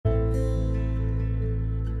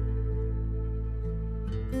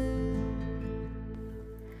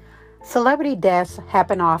Celebrity deaths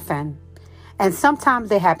happen often, and sometimes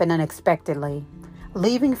they happen unexpectedly,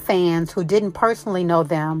 leaving fans who didn't personally know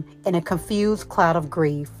them in a confused cloud of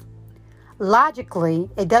grief. Logically,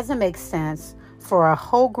 it doesn't make sense for a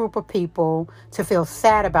whole group of people to feel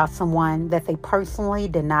sad about someone that they personally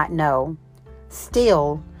did not know.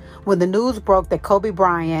 Still, when the news broke that Kobe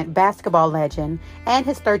Bryant, basketball legend, and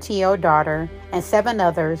his 13-year-old daughter and seven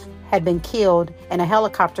others had been killed in a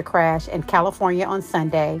helicopter crash in California on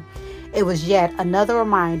Sunday, it was yet another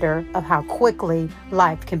reminder of how quickly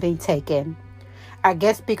life can be taken. Our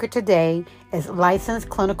guest speaker today is licensed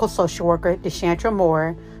clinical social worker DeShantra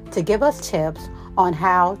Moore to give us tips on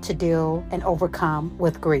how to deal and overcome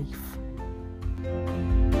with grief.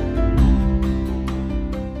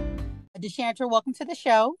 DeShantra, welcome to the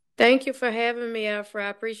show. Thank you for having me, Afra. I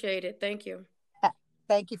appreciate it. Thank you.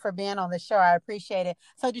 Thank you for being on the show. I appreciate it.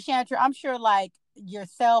 So, DeShantra, I'm sure like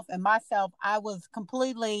yourself and myself, I was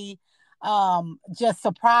completely just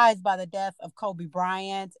surprised by the death of Kobe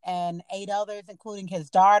Bryant and eight others, including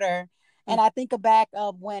his daughter. And I think back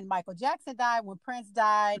of when Michael Jackson died, when Prince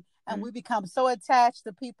died, and we become so attached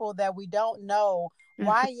to people that we don't know.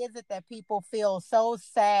 Why is it that people feel so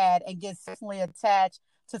sad and get certainly attached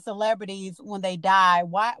to celebrities when they die?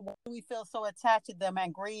 Why do we feel so attached to them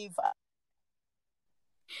and grieve?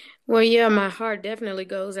 Well, yeah, my heart definitely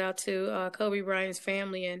goes out to Kobe Bryant's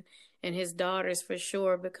family and his daughters for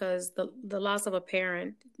sure, because the loss of a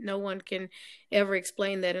parent, no one can ever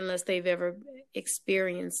explain that unless they've ever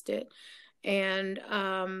experienced it. And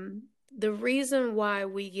the reason why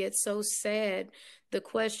we get so sad, the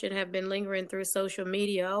question have been lingering through social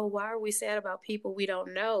media. Oh, why are we sad about people we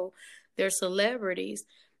don't know? They're celebrities.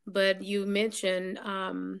 But you mentioned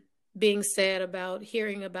being sad about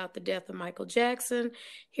hearing about the death of Michael Jackson,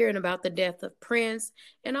 hearing about the death of Prince.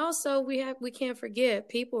 And also we can't forget,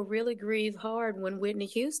 people really grieve hard when Whitney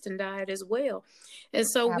Houston died as well. And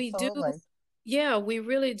so Absolutely. we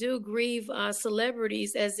really do grieve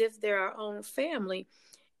celebrities as if they're our own family.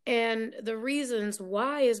 And the reasons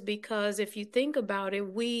why is because if you think about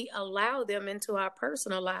it, we allow them into our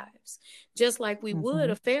personal lives, just like we would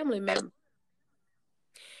a family member.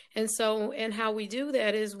 And how we do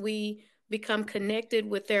that is we become connected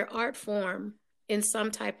with their art form in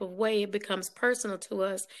some type of way. It becomes personal to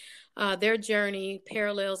us. Their journey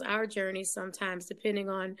parallels our journey sometimes, depending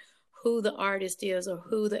on who the artist is or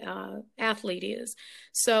who the athlete is.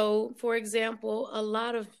 So, for example, a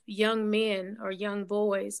lot of young men or young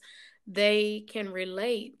boys, they can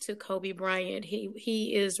relate to Kobe Bryant.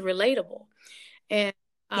 He is relatable. And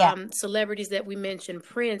celebrities that we mentioned,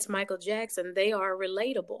 Prince, Michael Jackson, they are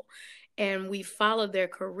relatable. And we follow their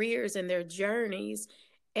careers and their journeys.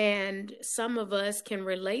 And some of us can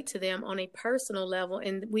relate to them on a personal level.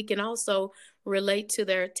 And we can also relate to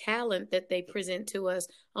their talent that they present to us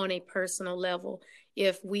on a personal level.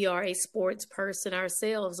 If we are a sports person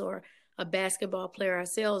ourselves, or a basketball player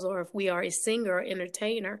ourselves, or if we are a singer or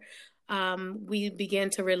entertainer, we begin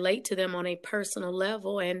to relate to them on a personal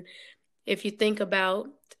level. And if you think about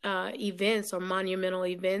events or monumental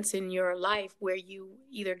events in your life where you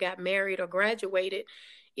either got married or graduated,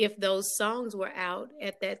 if those songs were out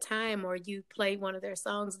at that time, or you played one of their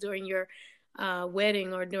songs during your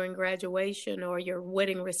wedding or during graduation or your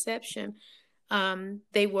wedding reception,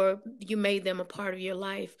 you made them a part of your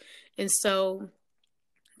life. And so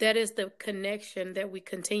that is the connection that we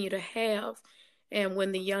continue to have. And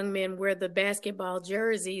when the young men wear the basketball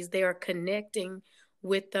jerseys, they are connecting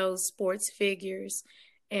with those sports figures.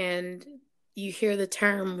 And you hear the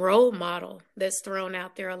term role model that's thrown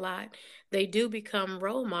out there a lot. They do become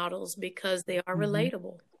role models because they are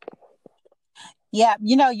relatable. Yeah,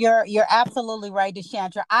 you're absolutely right,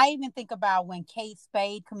 DeShantra. I even think about when Kate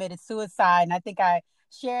Spade committed suicide, and I think I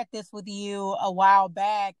shared this with you a while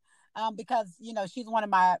back, because she's one of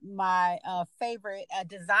my favorite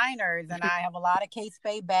designers, and I have a lot of Kate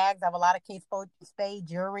Spade bags. I have a lot of Kate Spade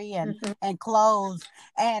jewelry and clothes,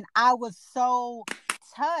 and I was so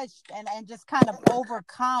touched and just kind of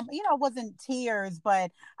overcome. It wasn't tears,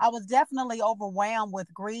 but I was definitely overwhelmed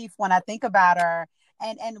with grief when I think about her.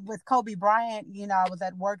 And with Kobe Bryant, I was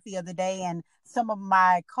at work the other day, and some of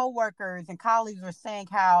my coworkers and colleagues were saying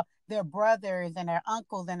how their brothers and their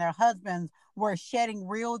uncles and their husbands were shedding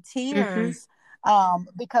real tears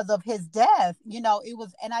because of his death. It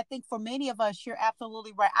was, and I think for many of us, you're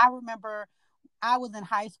absolutely right. I remember I was in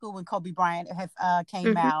high school when Kobe Bryant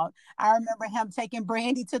came out. I remember him taking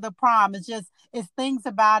Brandy to the prom. It's things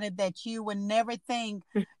about it that you would never think,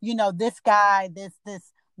 this guy, this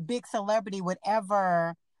big celebrity would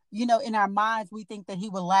ever, in our minds, we think that he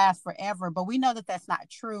would last forever, but we know that that's not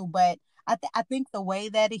true. But I think the way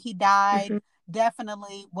that he died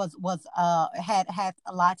definitely was had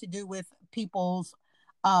a lot to do with people's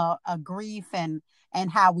grief and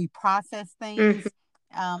how we process Mm-hmm. things.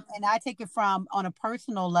 And I take it from on a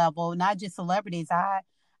personal level, not just celebrities. I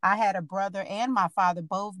had a brother and my father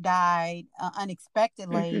both died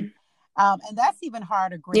unexpectedly. Mm-hmm. And that's even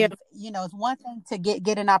harder Yeah. grief. It's one thing to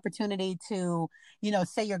get an opportunity to,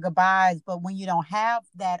 say your goodbyes, but when you don't have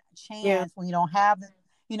that Yeah. chance, when you don't have,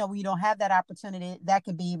 when you don't have that opportunity, that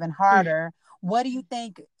can be even Mm. harder. What do you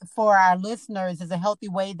think for our listeners is a healthy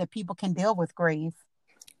way that people can deal with grief?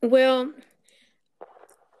 Well,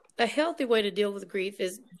 a healthy way to deal with grief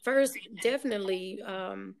is first definitely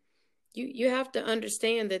you have to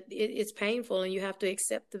understand that it's painful and you have to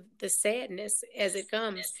accept the sadness as it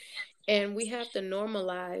comes, and we have to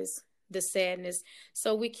normalize the sadness.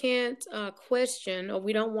 So we can't question, or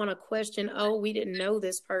we don't want to question, oh, we didn't know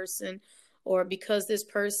this person, or because this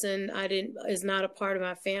person I didn't is not a part of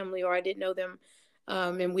my family, or I didn't know them,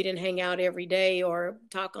 and we didn't hang out every day or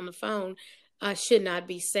talk on the phone, I should not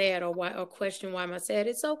be sad, or why, or question why am I sad.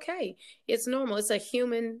 It's okay. It's normal. It's a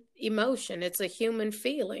human emotion. It's a human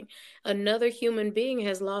feeling. Another human being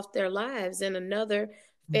has lost their lives, and another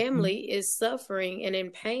Mhm. family is suffering and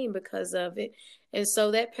in pain because of it. And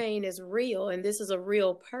so that pain is real, and this is a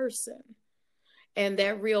real person. And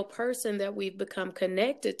that real person that we've become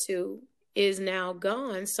connected to is now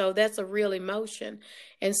gone. So that's a real emotion.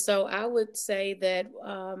 And so I would say that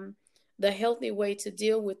the healthy way to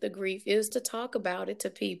deal with the grief is to talk about it to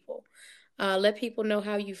people, let people know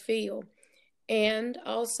how you feel, and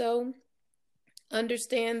also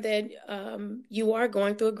understand that you are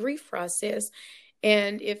going through a grief process.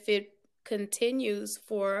 And if it continues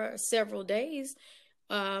for several days,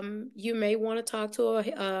 you may want to talk to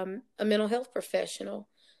a mental health professional.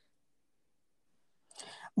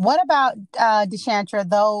 What about Deshantra,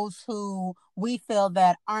 those who we feel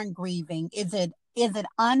that aren't grieving? Is it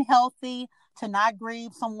unhealthy to not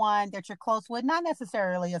grieve someone that you're close with? Not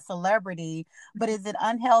necessarily a celebrity, but is it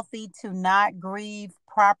unhealthy to not grieve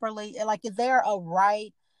properly? Like, is there a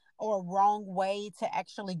right or wrong way to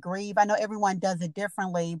actually grieve? I know everyone does it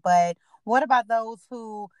differently, but what about those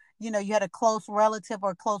who, you had a close relative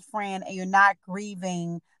or close friend and you're not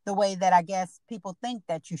grieving the way that I guess people think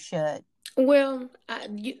that you should? Well,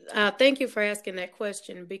 thank you for asking that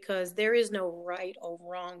question, because there is no right or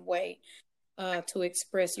wrong way to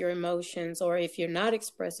express your emotions, or if you're not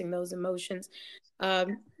expressing those emotions,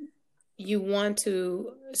 um, you want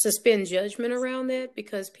to suspend judgment around that,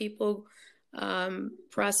 because people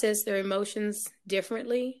process their emotions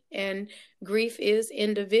differently, and grief is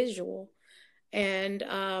individual.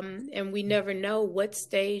 And we never know what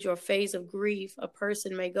stage or phase of grief a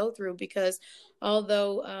person may go through, because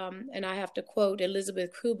although and I have to quote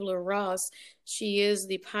Elizabeth Kubler-Ross, she is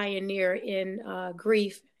the pioneer in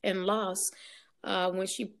grief and loss, when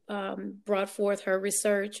she brought forth her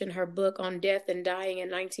research and her book on death and dying in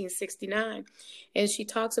 1969. And she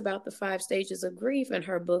talks about the 5 stages of grief in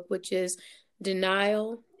her book, which is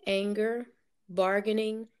denial, anger,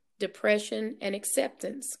 bargaining, depression, and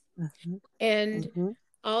acceptance. Mm-hmm. And Mm-hmm.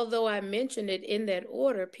 although I mentioned it in that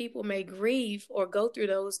order, people may grieve or go through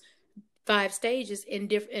those 5 stages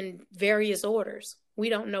in various orders. We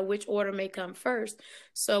don't know which order may come first,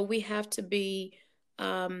 so we have to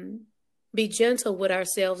um, be gentle with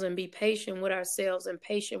ourselves and be patient with ourselves and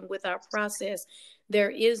patient with our process. There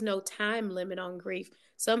is no time limit on grief.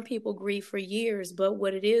 Some people grieve for years, but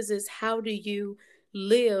what it is how do you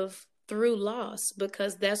live through loss?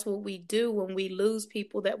 Because that's what we do when we lose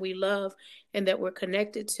people that we love and that we're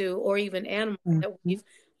connected to, or even animals that Mm-hmm. we've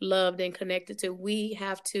loved and connected to. We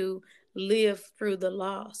have to live through the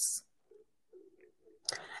loss.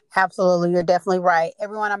 Absolutely, you're definitely right.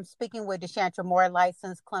 Everyone, I'm speaking with Deshantra Moore,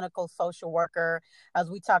 licensed clinical social worker, as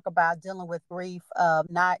we talk about dealing with grief of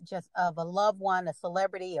not just of a loved one, a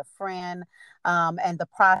celebrity, a friend, and the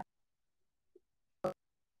process.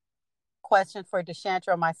 Question for Deshantra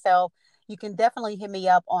or myself, you can definitely hit me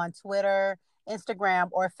up on Twitter, Instagram,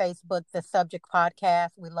 or Facebook, The Subject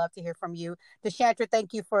Podcast. We love to hear from you. Deshantra,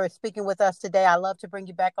 thank you for speaking with us today. I love to bring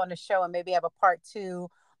you back on the show and maybe have a part two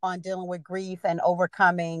on dealing with grief and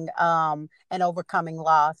overcoming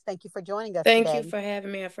loss. Thank you for joining us Thank you today. for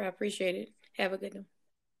having me. I appreciate it. Have a good one.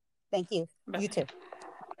 Thank you. Bye You bye. too.